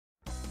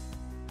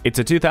It's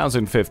a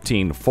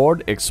 2015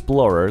 Ford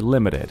Explorer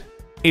Limited.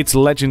 Its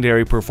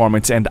legendary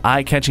performance and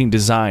eye-catching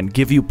design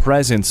give you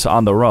presence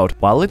on the road,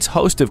 while its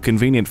host of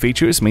convenient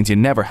features means you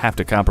never have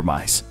to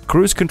compromise.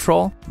 Cruise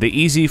control, the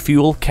Easy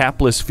Fuel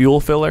capless fuel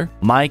filler,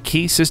 My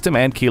Key system,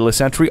 and keyless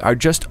entry are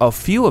just a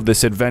few of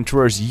this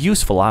adventurer's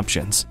useful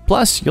options.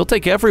 Plus, you'll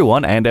take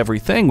everyone and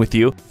everything with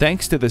you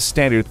thanks to the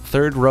standard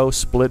third-row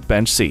split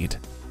bench seat.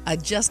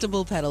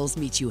 Adjustable pedals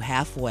meet you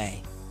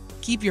halfway.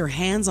 Keep your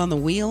hands on the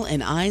wheel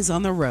and eyes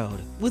on the road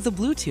with the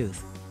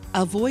Bluetooth.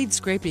 Avoid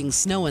scraping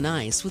snow and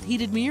ice with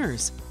heated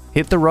mirrors.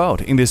 Hit the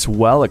road in this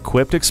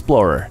well-equipped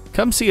Explorer.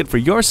 Come see it for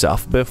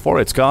yourself before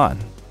it's gone.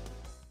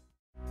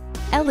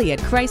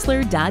 Elliott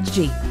Chrysler Dodge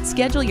Jeep.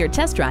 Schedule your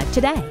test drive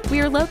today. We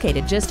are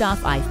located just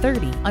off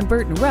I-30 on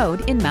Burton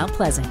Road in Mount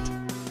Pleasant.